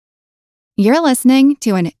You're listening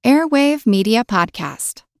to an Airwave Media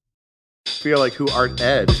Podcast. I feel like who art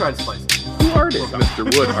Ed? We'll try to spice it. Who art is Mr.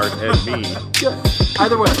 Wood art Ed me? Good.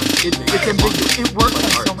 Either way, it's ambiguous. It works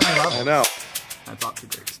on so many levels. I know. That's off to a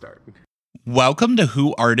great start. Welcome to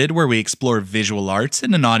Who Arted, where we explore visual arts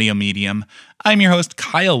in an audio medium. I'm your host,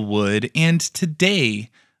 Kyle Wood, and today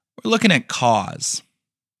we're looking at Kaws.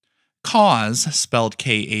 Kaws, spelled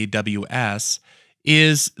K-A-W-S,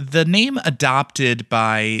 is the name adopted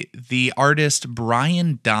by the artist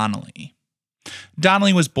Brian Donnelly.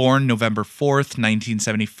 Donnelly was born November 4th,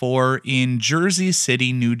 1974, in Jersey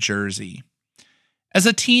City, New Jersey. As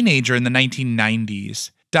a teenager in the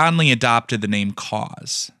 1990s, Donnelly adopted the name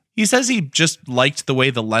Kaws. He says he just liked the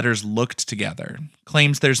way the letters looked together,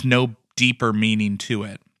 claims there's no deeper meaning to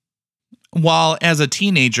it. While as a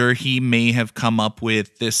teenager he may have come up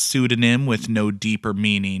with this pseudonym with no deeper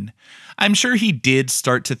meaning, I'm sure he did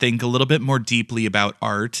start to think a little bit more deeply about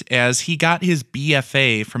art as he got his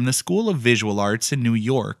BFA from the School of Visual Arts in New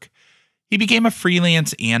York. He became a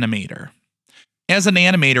freelance animator. As an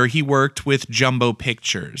animator, he worked with Jumbo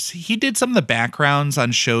Pictures. He did some of the backgrounds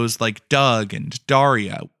on shows like Doug and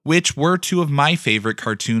Daria, which were two of my favorite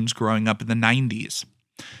cartoons growing up in the 90s.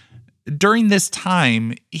 During this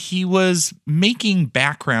time, he was making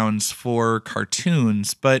backgrounds for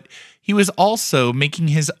cartoons, but he was also making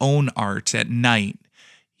his own art at night.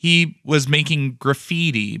 He was making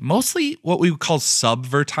graffiti, mostly what we would call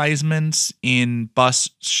subvertisements in bus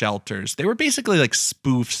shelters. They were basically like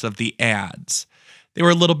spoofs of the ads. They were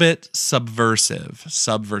a little bit subversive.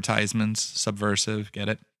 Subvertisements, subversive, get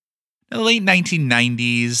it? In the late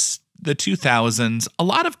 1990s, the 2000s, a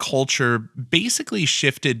lot of culture basically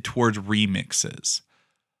shifted towards remixes.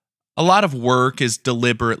 A lot of work is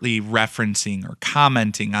deliberately referencing or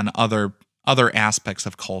commenting on other aspects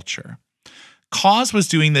of culture. Kaws was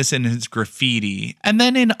doing this in his graffiti and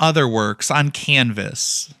then in other works on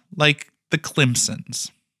canvas, like The Clemsons.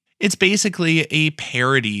 It's basically a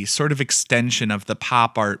parody, sort of extension of the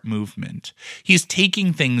pop art movement. He's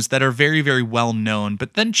taking things that are very, very well known,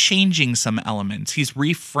 but then changing some elements. He's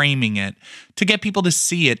reframing it to get people to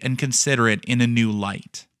see it and consider it in a new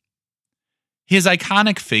light. His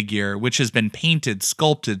iconic figure, which has been painted,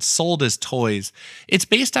 sculpted, sold as toys, it's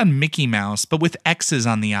based on Mickey Mouse, but with X's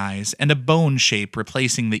on the eyes and a bone shape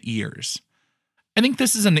replacing the ears. I think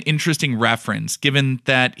this is an interesting reference, given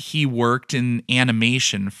that he worked in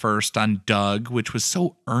animation first on Doug, which was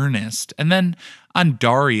so earnest, and then on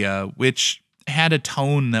Daria, which had a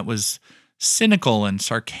tone that was cynical and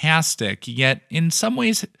sarcastic, yet in some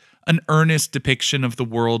ways an earnest depiction of the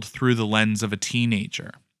world through the lens of a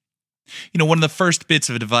teenager. You know, one of the first bits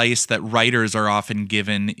of advice that writers are often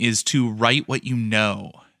given is to write what you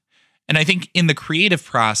know. And I think in the creative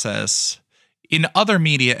process, in other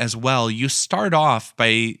media as well, you start off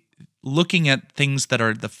by looking at things that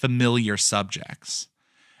are the familiar subjects.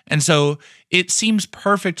 And so it seems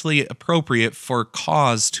perfectly appropriate for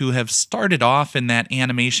Kaws to have started off in that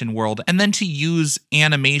animation world and then to use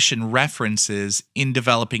animation references in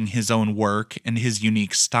developing his own work and his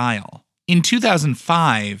unique style. In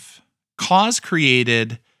 2005, Kaws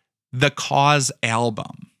created the Kaws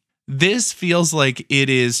album. This feels like it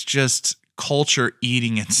is just culture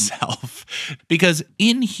eating itself, because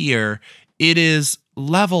in here it is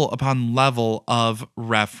level upon level of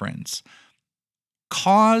reference.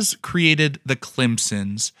 Kaws created The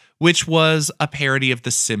Clemsons, which was a parody of The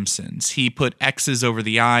Simpsons. He put X's over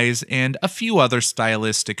the eyes and a few other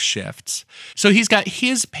stylistic shifts. So he's got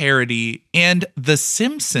his parody, and The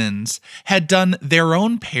Simpsons had done their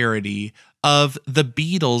own parody of the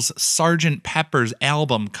Beatles' Sgt. Pepper's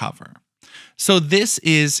album cover. So this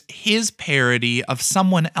is his parody of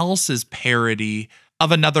someone else's parody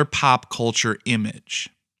of another pop culture image.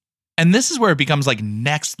 And this is where it becomes like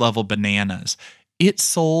next level bananas. It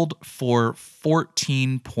sold for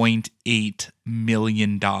 $14.8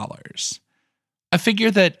 million. A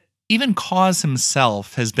figure that even Kaws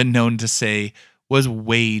himself has been known to say was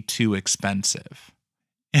way too expensive.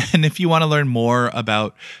 And if you want to learn more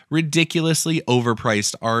about ridiculously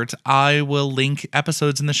overpriced art, I will link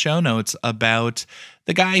episodes in the show notes about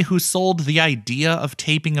the guy who sold the idea of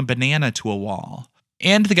taping a banana to a wall,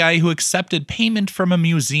 and the guy who accepted payment from a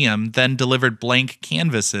museum, then delivered blank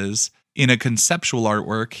canvases in a conceptual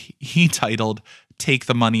artwork he titled Take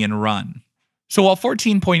the Money and Run. So while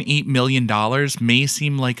 $14.8 million may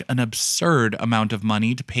seem like an absurd amount of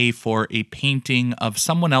money to pay for a painting of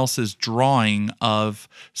someone else's drawing of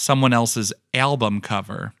someone else's album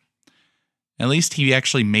cover, at least he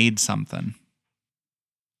actually made something.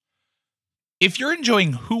 If you're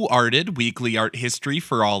enjoying Who Arted, weekly art history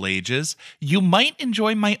for all ages, you might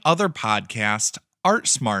enjoy my other podcast, Art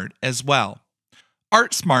Smart as well.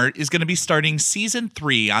 Art Smart is going to be starting season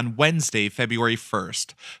 3 on Wednesday, February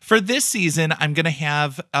 1st. For this season, I'm going to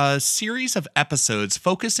have a series of episodes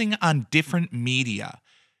focusing on different media.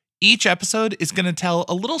 Each episode is going to tell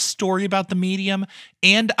a little story about the medium,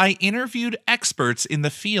 and I interviewed experts in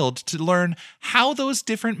the field to learn how those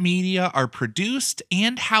different media are produced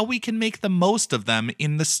and how we can make the most of them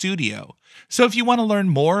in the studio. So if you want to learn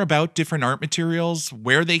more about different art materials,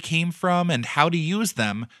 where they came from, and how to use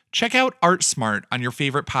them, check out Art Smart on your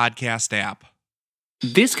favorite podcast app.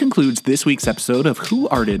 This concludes this week's episode of Who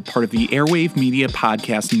Arted, part of the Airwave Media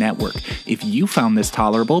Podcast Network. If you found this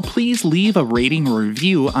tolerable, please leave a rating or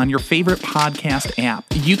review on your favorite podcast app.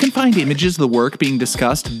 You can find images of the work being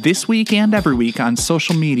discussed this week and every week on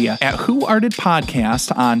social media at Who Arted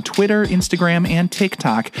Podcast on Twitter, Instagram, and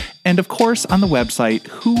TikTok, and of course on the website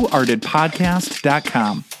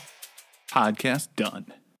whoartedpodcast.com. Podcast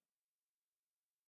done.